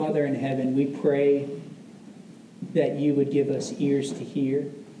Father in heaven, we pray that you would give us ears to hear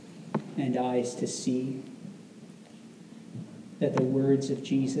and eyes to see, that the words of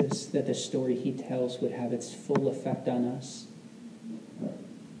Jesus, that the story he tells would have its full effect on us,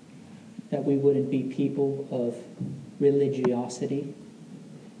 that we wouldn't be people of religiosity,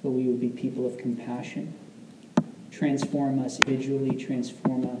 but we would be people of compassion. Transform us individually,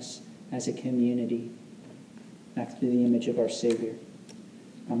 transform us as a community after the image of our Savior.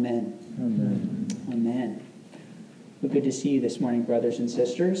 Amen. Amen. Amen. Well, good to see you this morning, brothers and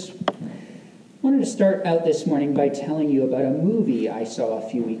sisters. I wanted to start out this morning by telling you about a movie I saw a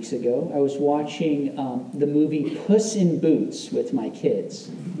few weeks ago. I was watching the movie Puss in Boots with my kids,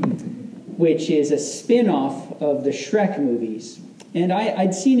 which is a spin-off of the Shrek movies. And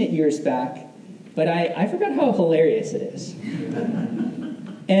I'd seen it years back, but I forgot how hilarious it is.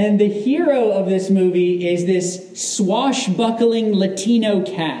 And the hero of this movie is this swashbuckling Latino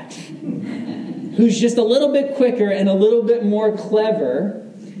cat who's just a little bit quicker and a little bit more clever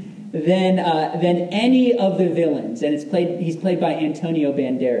than any of the villains. And he's played by Antonio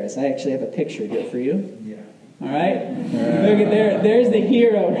Banderas. I actually have a picture here for you. Yeah. All right? Look at there. There's the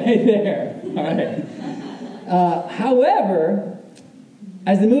hero right there. All right. However,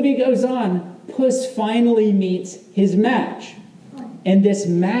 as the movie goes on, Puss finally meets his match. And this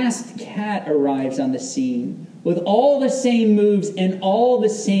masked cat arrives on the scene with all the same moves and all the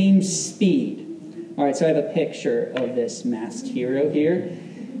same speed. All right, so I have a picture of this masked hero here.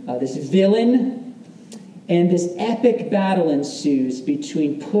 This villain. And this epic battle ensues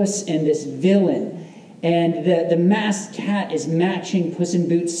between Puss and this villain. And the masked cat is matching Puss in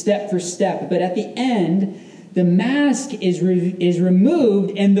Boots step for step. But at the end, the mask is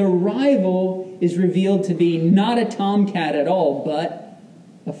removed, and the rival is revealed to be not a tomcat at all, but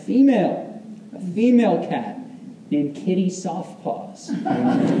a female cat named Kitty Softpaws.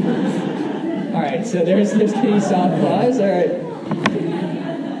 All right, so there's Kitty Softpaws. All right.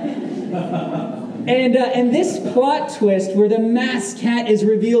 And this plot twist where the masked cat is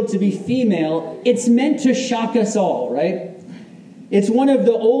revealed to be female, it's meant to shock us all, right? It's one of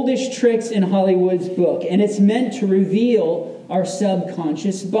the oldest tricks in Hollywood's book, and it's meant to reveal our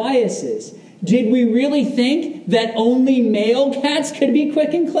subconscious biases. Did we really think that only male cats could be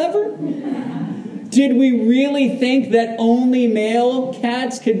quick and clever? Did we really think that only male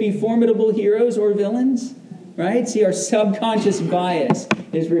cats could be formidable heroes or villains? Right? See, our subconscious bias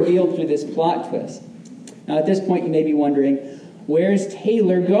is revealed through this plot twist. Now, at this point, you may be wondering, where's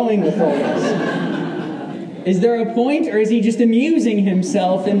Taylor going with all this? Is there a point, or is he just amusing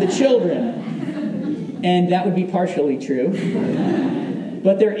himself and the children? And that would be partially true.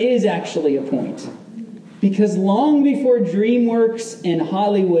 But there is actually a point. Because long before DreamWorks and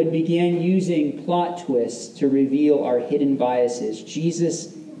Hollywood began using plot twists to reveal our hidden biases,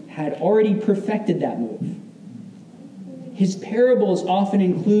 Jesus had already perfected that move. His parables often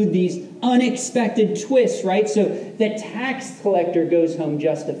include these unexpected twists, right? So the tax collector goes home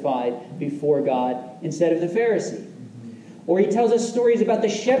justified before God instead of the Pharisee. Or he tells us stories about the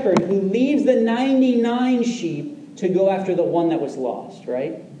shepherd who leaves the 99 sheep to go after the one that was lost,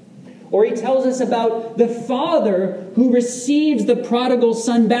 right? Or he tells us about the father who receives the prodigal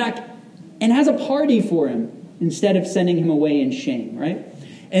son back and has a party for him instead of sending him away in shame, right?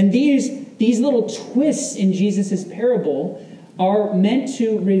 And these little twists in Jesus' parable are meant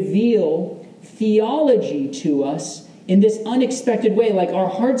to reveal theology to us in this unexpected way. Like our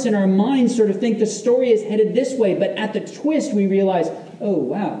hearts and our minds sort of think the story is headed this way, but at the twist we realize, oh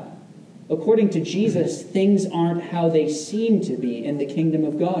wow, according to Jesus, things aren't how they seem to be in the kingdom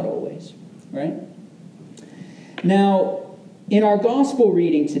of God always, right? Now, in our gospel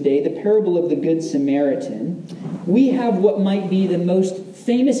reading today, the parable of the Good Samaritan, we have what might be the most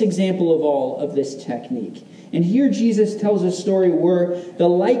famous example of all of this technique. And here Jesus tells a story where the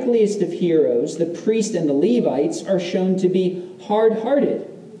likeliest of heroes, the priest and the Levites, are shown to be hard-hearted.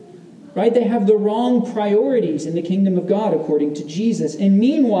 Right? They have the wrong priorities in the kingdom of God, according to Jesus. And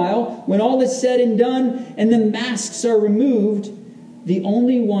meanwhile, when all is said and done and the masks are removed, the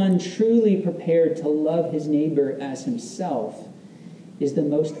only one truly prepared to love his neighbor as himself is the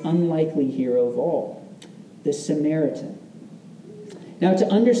most unlikely hero of all, the Samaritan. Now, to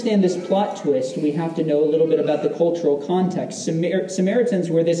understand this plot twist, we have to know a little bit about the cultural context. Samaritans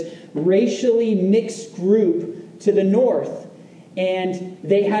were this racially mixed group to the north, and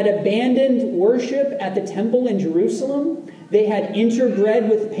they had abandoned worship at the temple in Jerusalem. They had interbred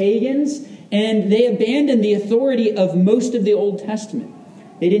with pagans, and they abandoned the authority of most of the Old Testament.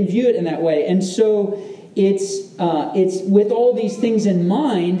 They didn't view it in that way. And so it's with all these things in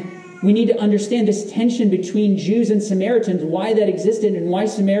mind, We need to understand this tension between Jews and Samaritans, why that existed, and why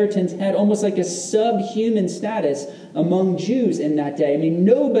Samaritans had almost like a subhuman status among Jews in that day. I mean,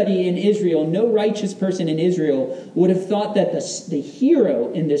 nobody in Israel, no righteous person in Israel would have thought that the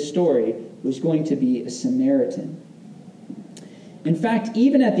hero in this story was going to be a Samaritan. In fact,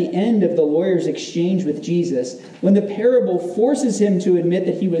 even at the end of the lawyer's exchange with Jesus, when the parable forces him to admit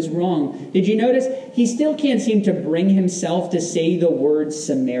that he was wrong, did you notice? He still can't seem to bring himself to say the word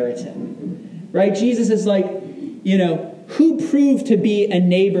Samaritan. Right? Jesus is like, who proved to be a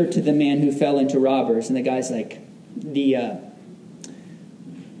neighbor to the man who fell into robbers? And the guy's like, the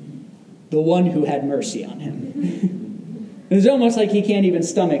one who had mercy on him. It's almost like he can't even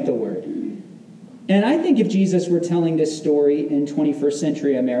stomach the word. And I think if Jesus were telling this story in 21st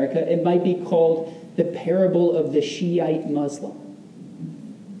century America, it might be called the parable of the Shiite Muslim.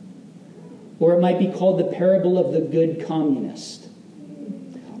 Or it might be called the parable of the good communist.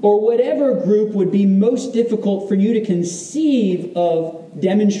 Or whatever group would be most difficult for you to conceive of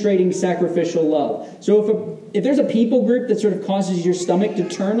demonstrating sacrificial love. So if there's a people group that sort of causes your stomach to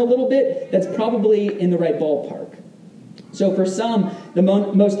turn a little bit, that's probably in the right ballpark. So for some, the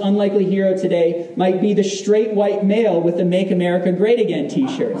most unlikely hero today might be the straight white male with the Make America Great Again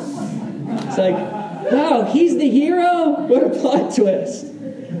t-shirt. It's like, wow, he's the hero? What a plot twist.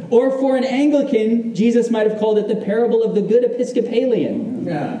 Or for an Anglican, Jesus might have called it the parable of the good Episcopalian.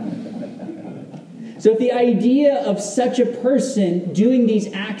 So if the idea of such a person doing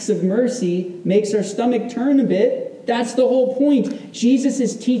these acts of mercy makes our stomach turn a bit, that's the whole point. Jesus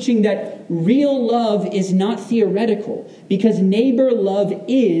is teaching that real love is not theoretical, because neighbor love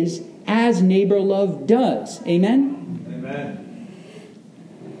is as neighbor love does. Amen? Amen.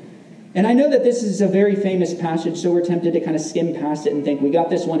 And I know that this is a very famous passage, so we're tempted to kind of skim past it and think we got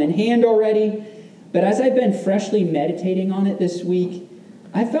this one in hand already. But as I've been freshly meditating on it this week,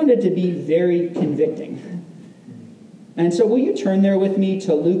 I found it to be very convicting. And so will you turn there with me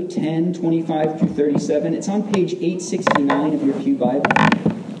to Luke 10, 25 through 37? It's on page 869 of your Pew Bible.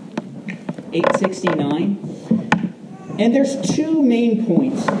 869. And there's two main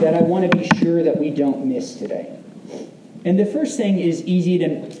points that I want to be sure that we don't miss today. And the first thing is easy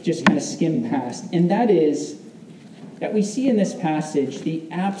to just kind of skim past, and that is that we see in this passage the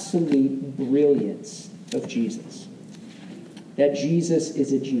absolute brilliance of Jesus. That Jesus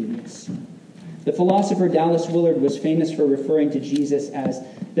is a genius. The philosopher Dallas Willard was famous for referring to Jesus as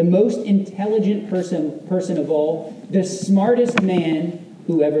the most intelligent person of all, the smartest man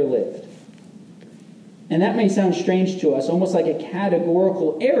who ever lived. And that may sound strange to us, almost like a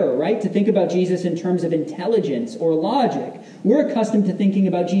categorical error, right? To think about Jesus in terms of intelligence or logic. We're accustomed to thinking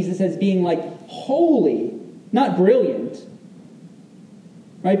about Jesus as being like holy, not brilliant.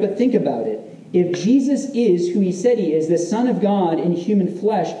 Right? But think about it. If Jesus is who he said he is, the Son of God in human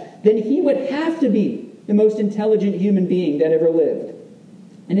flesh, then he would have to be the most intelligent human being that ever lived.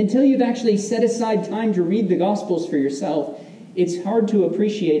 And until you've actually set aside time to read the Gospels for yourself, it's hard to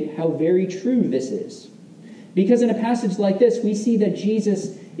appreciate how very true this is. Because in a passage like this, we see that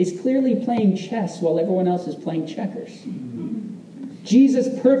Jesus is clearly playing chess while everyone else is playing checkers. Jesus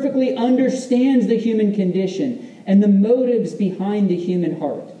perfectly understands the human condition and the motives behind the human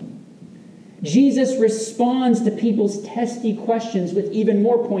heart. Jesus responds to people's testy questions with even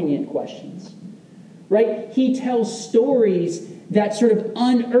more poignant questions. Right? He tells stories that sort of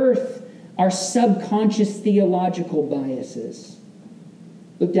unearth our subconscious theological biases.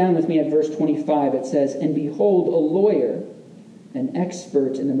 Look down with me at verse 25. It says, "And behold, a lawyer, an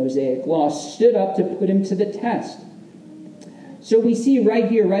expert in the Mosaic law, stood up to put him to the test." So we see right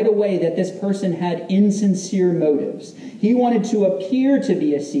here, right away, that this person had insincere motives. He wanted to appear to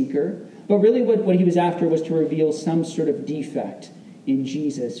be a seeker, but really what he was after was to reveal some sort of defect in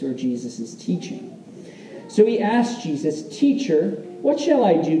Jesus or Jesus' teaching. So he asked Jesus, "Teacher, what shall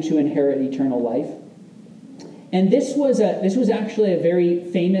I do to inherit eternal life?" And this was actually a very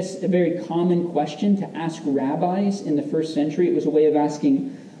famous, a very common question to ask rabbis in the first century. It was a way of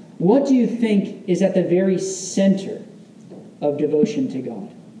asking, what do you think is at the very center of devotion to God?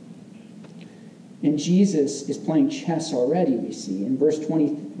 And Jesus is playing chess already, we see. In verse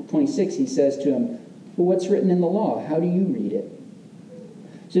 26, he says to him, "Well, what's written in the law? How do you read it?"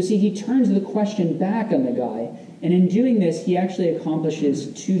 So see, he turns the question back on the guy, and in doing this, he actually accomplishes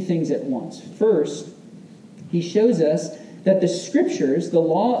two things at once. First, he shows us that the Scriptures, the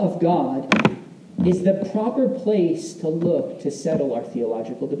law of God, is the proper place to look to settle our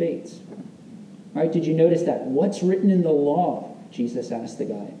theological debates. All right, did you notice that? What's written in the law? Jesus asked the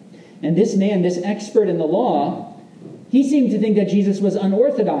guy. And this man, this expert in the law, He seemed to think that Jesus was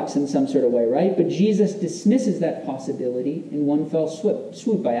unorthodox in some sort of way, right? But Jesus dismisses that possibility in one fell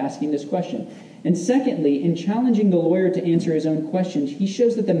swoop by asking this question. And secondly, in challenging the lawyer to answer his own questions, he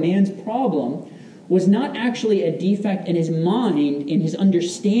shows that the man's problem was not actually a defect in his mind, in his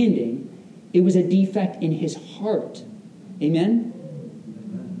understanding. It was a defect in his heart. Amen?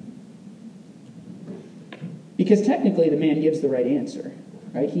 Because technically the man gives the right answer.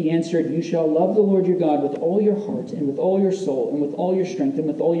 Right? He answered, "You shall love the Lord your God with all your heart and with all your soul and with all your strength and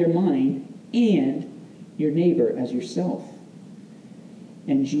with all your mind, and your neighbor as yourself."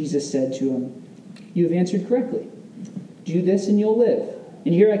 And Jesus said to him, "You have answered correctly. Do this and you'll live."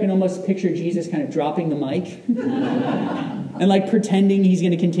 And here I can almost picture Jesus kind of dropping the mic and like pretending he's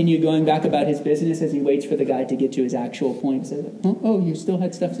going to continue going back about his business as he waits for the guy to get to his actual point. So, oh, you still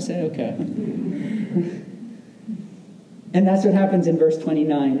had stuff to say? Okay. And that's what happens in verse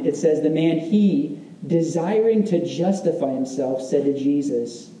 29. It says, "The man, he, desiring to justify himself, said to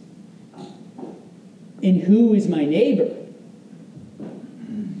Jesus, 'And who is my neighbor?'"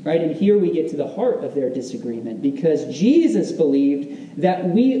 Right? And here we get to the heart of their disagreement, because Jesus believed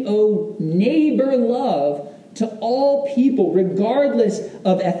that we owe neighbor love to all people, regardless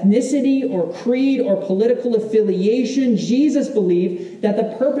of ethnicity or creed or political affiliation. Jesus believed that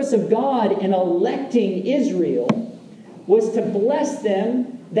the purpose of God in electing Israel was to bless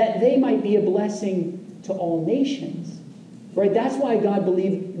them that they might be a blessing to all nations. Right? That's why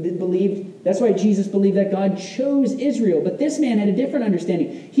that's why Jesus believed that God chose Israel. But this man had a different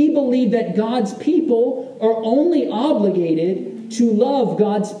understanding. He believed that God's people are only obligated to love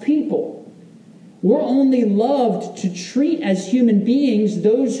God's people. We're only loved to treat as human beings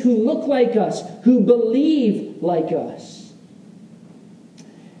those who look like us, who believe like us.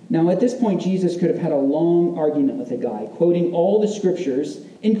 Now, at this point, Jesus could have had a long argument with a guy, quoting all the scriptures,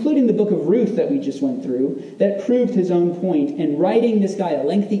 including the book of Ruth that we just went through, that proved his own point, and writing this guy a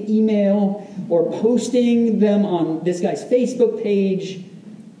lengthy email or posting them on this guy's Facebook page.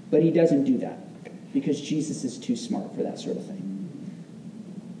 But he doesn't do that because Jesus is too smart for that sort of thing.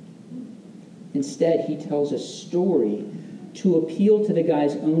 Instead, he tells a story to appeal to the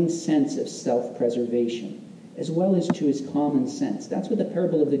guy's own sense of self-preservation, as well as to his common sense. That's what the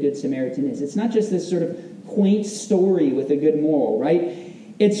parable of the Good Samaritan is. It's not just this sort of quaint story with a good moral, right?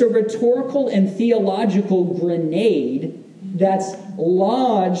 It's a rhetorical and theological grenade that's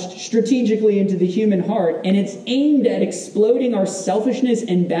lodged strategically into the human heart, and it's aimed at exploding our selfishness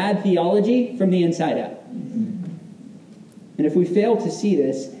and bad theology from the inside out. And if we fail to see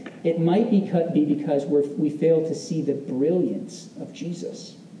this, it might be because we fail to see the brilliance of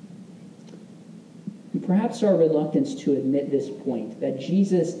Jesus. And perhaps our reluctance to admit this point, that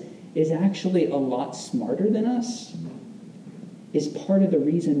Jesus is actually a lot smarter than us, is part of the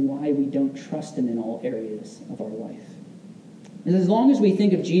reason why we don't trust him in all areas of our life. And as long as we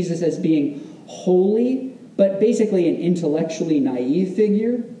think of Jesus as being holy, but basically an intellectually naive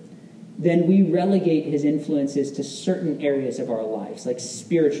figure, then we relegate his influences to certain areas of our lives, like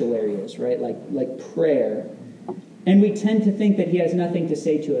spiritual areas, right? Like prayer. And we tend to think that he has nothing to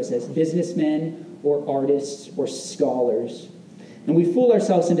say to us as businessmen or artists or scholars. And we fool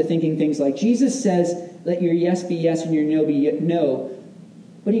ourselves into thinking things like, Jesus says, "Let your yes be yes and your no be no,"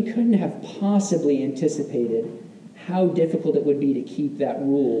 but he couldn't have possibly anticipated how difficult it would be to keep that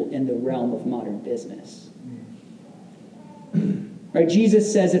rule in the realm of modern business. Right?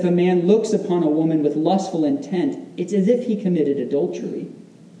 Jesus says if a man looks upon a woman with lustful intent, it's as if he committed adultery.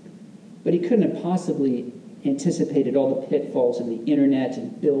 But he couldn't have possibly anticipated all the pitfalls of the internet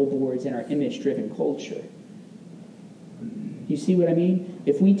and billboards and our image-driven culture. You see what I mean?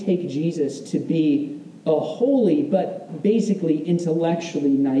 If we take Jesus to be a holy but basically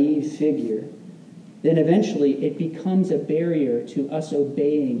intellectually naive figure, then eventually it becomes a barrier to us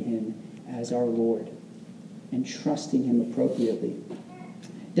obeying him as our Lord and trusting him appropriately.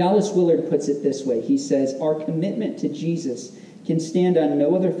 Dallas Willard puts it this way. He says, "Our commitment to Jesus can stand on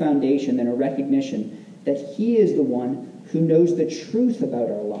no other foundation than a recognition that he is the one who knows the truth about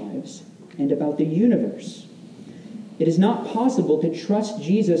our lives and about the universe. It is not possible to trust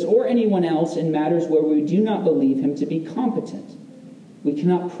Jesus or anyone else in matters where we do not believe him to be competent. We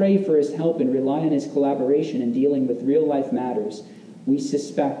cannot pray for his help and rely on his collaboration in dealing with real-life matters we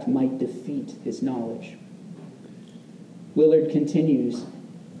suspect might defeat his knowledge." Willard continues,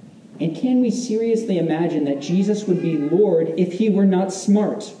 "And can we seriously imagine that Jesus would be Lord if he were not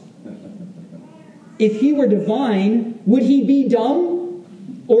smart? If he were divine, would he be dumb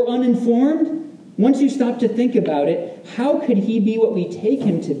or uninformed? Once you stop to think about it, how could he be what we take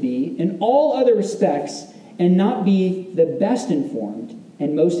him to be in all other respects and not be the best informed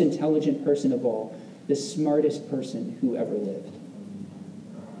and most intelligent person of all? the smartest person who ever lived.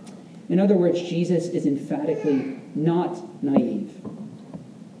 In other words, Jesus is emphatically not naive.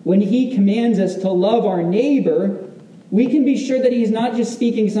 When he commands us to love our neighbor, we can be sure that he's not just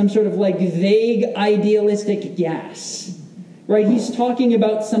speaking some sort of like vague idealistic gas, right? He's talking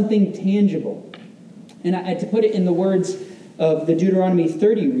about something tangible. And to put it in the words of the Deuteronomy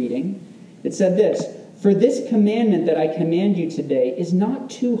 30 reading, it said this: "For this commandment that I command you today is not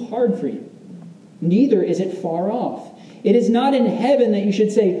too hard for you, neither is it far off. It is not in heaven that you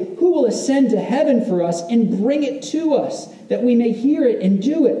should say, 'Who will ascend to heaven for us and bring it to us, that we may hear it and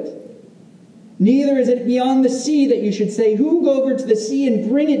do it?' Neither is it beyond the sea that you should say, 'Who will go over to the sea and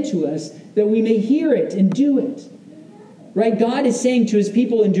bring it to us, that we may hear it and do it?'" Right? God is saying to his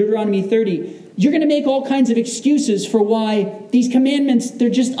people in Deuteronomy 30, you're going to make all kinds of excuses for why these commandments, they're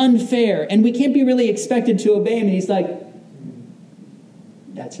just unfair, and we can't be really expected to obey them. And he's like,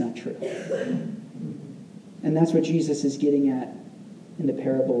 that's not true. And that's what Jesus is getting at in the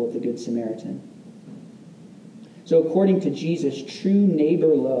parable of the Good Samaritan. So according to Jesus, true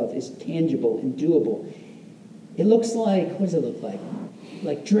neighbor love is tangible and doable. It looks like, what does it look like?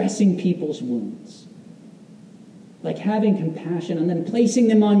 Like dressing people's wounds. Like having compassion on them, placing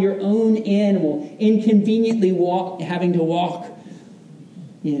them on your own animal, inconveniently having to walk,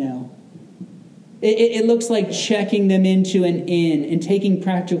 It looks like checking them into an inn and taking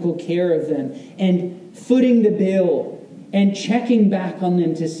practical care of them and footing the bill and checking back on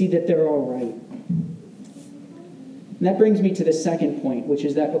them to see that they're all right. And that brings me to the second point, which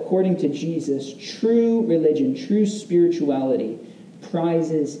is that according to Jesus, true religion, true spirituality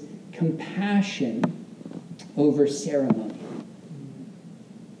prizes compassion over ceremony.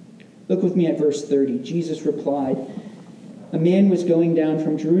 Look with me at verse 30. Jesus replied, "A man was going down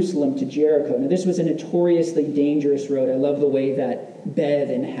from Jerusalem to Jericho." Now, this was a notoriously dangerous road. I love the way that Bev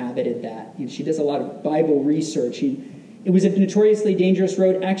inhabited that. She does a lot of Bible research. It was a notoriously dangerous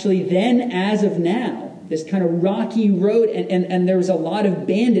road, actually, then as of now. This kind of rocky road, and there was a lot of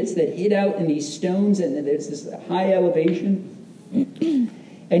bandits that hid out in these stones, and there's this high elevation.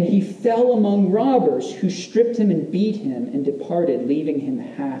 And he fell among robbers who stripped him and beat him and departed, leaving him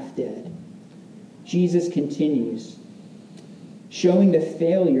half dead. Jesus continues, showing the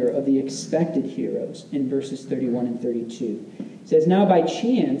failure of the expected heroes in verses 31 and 32. It says, "Now by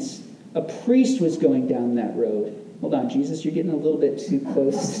chance, a priest was going down that road." Hold on, Jesus, you're getting a little bit too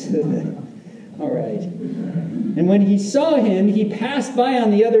close to the... All right. "And when he saw him, he passed by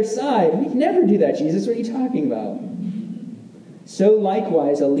on the other side." We'd never do that, Jesus. What are you talking about? "So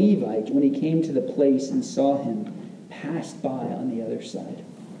likewise a Levite, when he came to the place and saw him, passed by on the other side."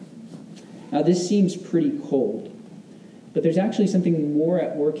 Now this seems pretty cold, but there's actually something more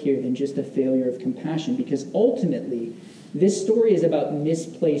at work here than just a failure of compassion, because ultimately this story is about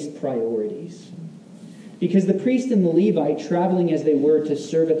misplaced priorities. Because the priest and the Levite, traveling as they were to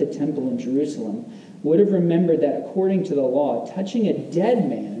serve at the temple in Jerusalem, would have remembered that according to the law, touching a dead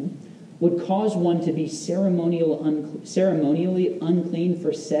man would cause one to be ceremonially unclean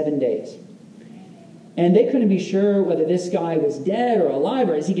for 7 days. And they couldn't be sure whether this guy was dead or alive,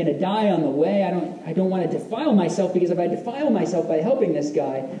 or is he going to die on the way? I don't want to defile myself, because if I defile myself by helping this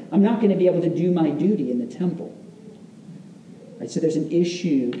guy, I'm not going to be able to do my duty in the temple. Right, so there's an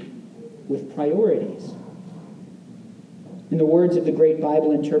issue with priorities. In the words of the great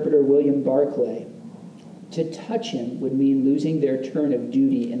Bible interpreter William Barclay, to touch him would mean losing their turn of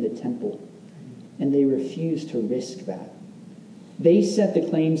duty in the temple, and they refused to risk that. They set the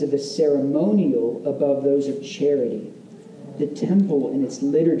claims of the ceremonial above those of charity. The temple and its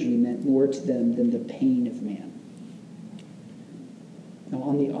liturgy meant more to them than the pain of man. Now,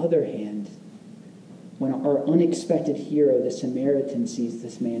 on the other hand, when our unexpected hero, the Samaritan, sees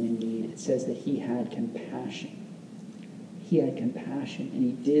this man in need, it says that he had compassion. He had compassion, and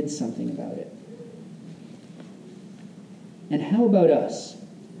he did something about it. And how about us?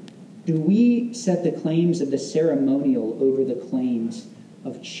 Do we set the claims of the ceremonial over the claims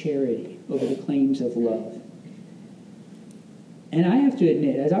of charity, over the claims of love? And I have to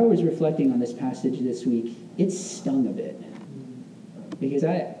admit, as I was reflecting on this passage this week, it stung a bit. Because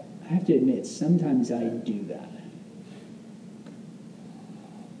I have to admit, sometimes I do that.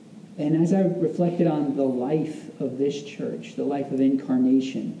 And as I reflected on the life of this church, the life of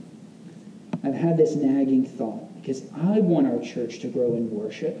Incarnation, I've had this nagging thought, because I want our church to grow in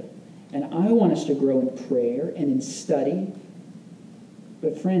worship, and I want us to grow in prayer and in study.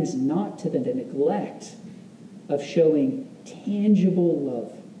 But friends, not to the neglect of showing tangible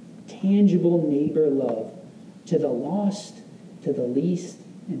love, tangible neighbor love to the lost, to the least,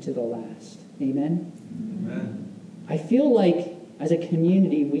 and to the last. Amen? Amen. I feel like as a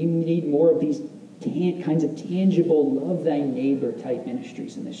community we need more of these kinds of tangible, love thy neighbor type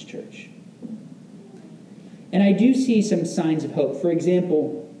ministries in this church. And I do see some signs of hope. For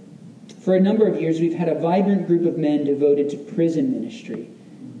example, for a number of years, we've had a vibrant group of men devoted to prison ministry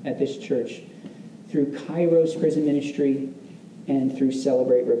at this church through Kairos Prison Ministry and through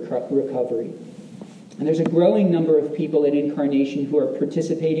Celebrate Recovery. And there's a growing number of people at Incarnation who are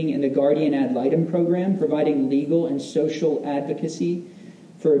participating in the Guardian Ad Litem program, providing legal and social advocacy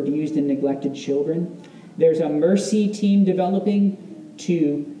for abused and neglected children. There's a mercy team developing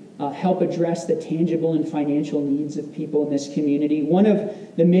to help address the tangible and financial needs of people in this community. One of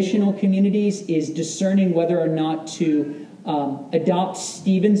the missional communities is discerning whether or not to adopt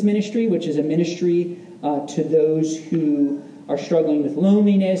Stephen's ministry, which is a ministry to those who are struggling with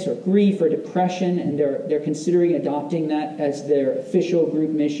loneliness or grief or depression, and they're considering adopting that as their official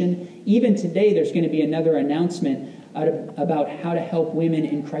group mission. Even today, there's going to be another announcement about how to help women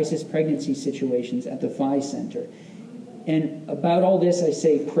in crisis pregnancy situations at the Phi Center. And about all this, I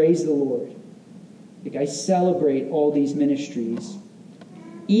say, praise the Lord. Like, I celebrate all these ministries,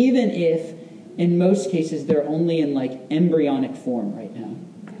 even if, in most cases, they're only in like embryonic form right now.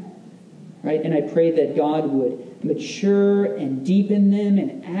 Right? And I pray that God would mature and deepen them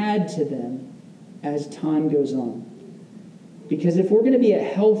and add to them as time goes on. Because if we're going to be a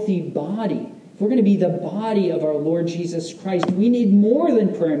healthy body, if we're going to be the body of our Lord Jesus Christ, we need more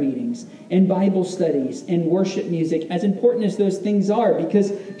than prayer meetings and Bible studies and worship music, as important as those things are,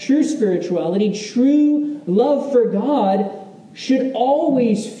 because true spirituality, true love for God should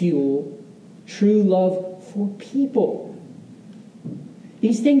always fuel true love for people.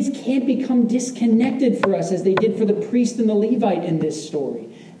 These things can't become disconnected for us as they did for the priest and the Levite in this story.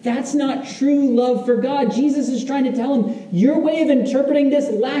 That's not true love for God. Jesus is trying to tell him, your way of interpreting this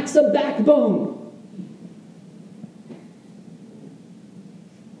lacks a backbone.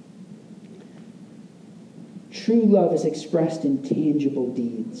 True love is expressed in tangible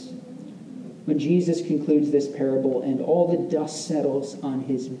deeds. When Jesus concludes this parable and all the dust settles on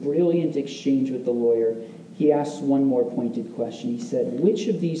his brilliant exchange with the lawyer, he asks one more pointed question. He said, which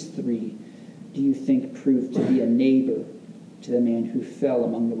of these three do you think proved to be a neighbor to the man who fell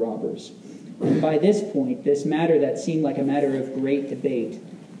among the robbers? And by this point, this matter that seemed like a matter of great debate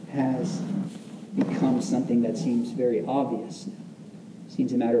has become something that seems very obvious now. It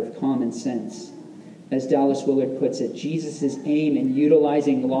seems a matter of common sense. As Dallas Willard puts it, Jesus' aim in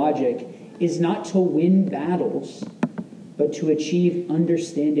utilizing logic is not to win battles, but to achieve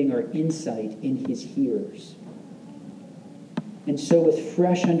understanding or insight in his hearers. And so with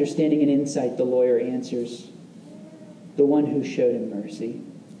fresh understanding and insight, the lawyer answers, the one who showed him mercy.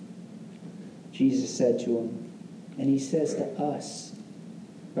 Jesus said to him, and he says to us,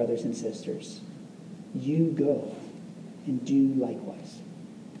 brothers and sisters, you go and do likewise.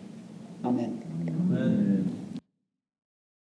 Amen. Amen.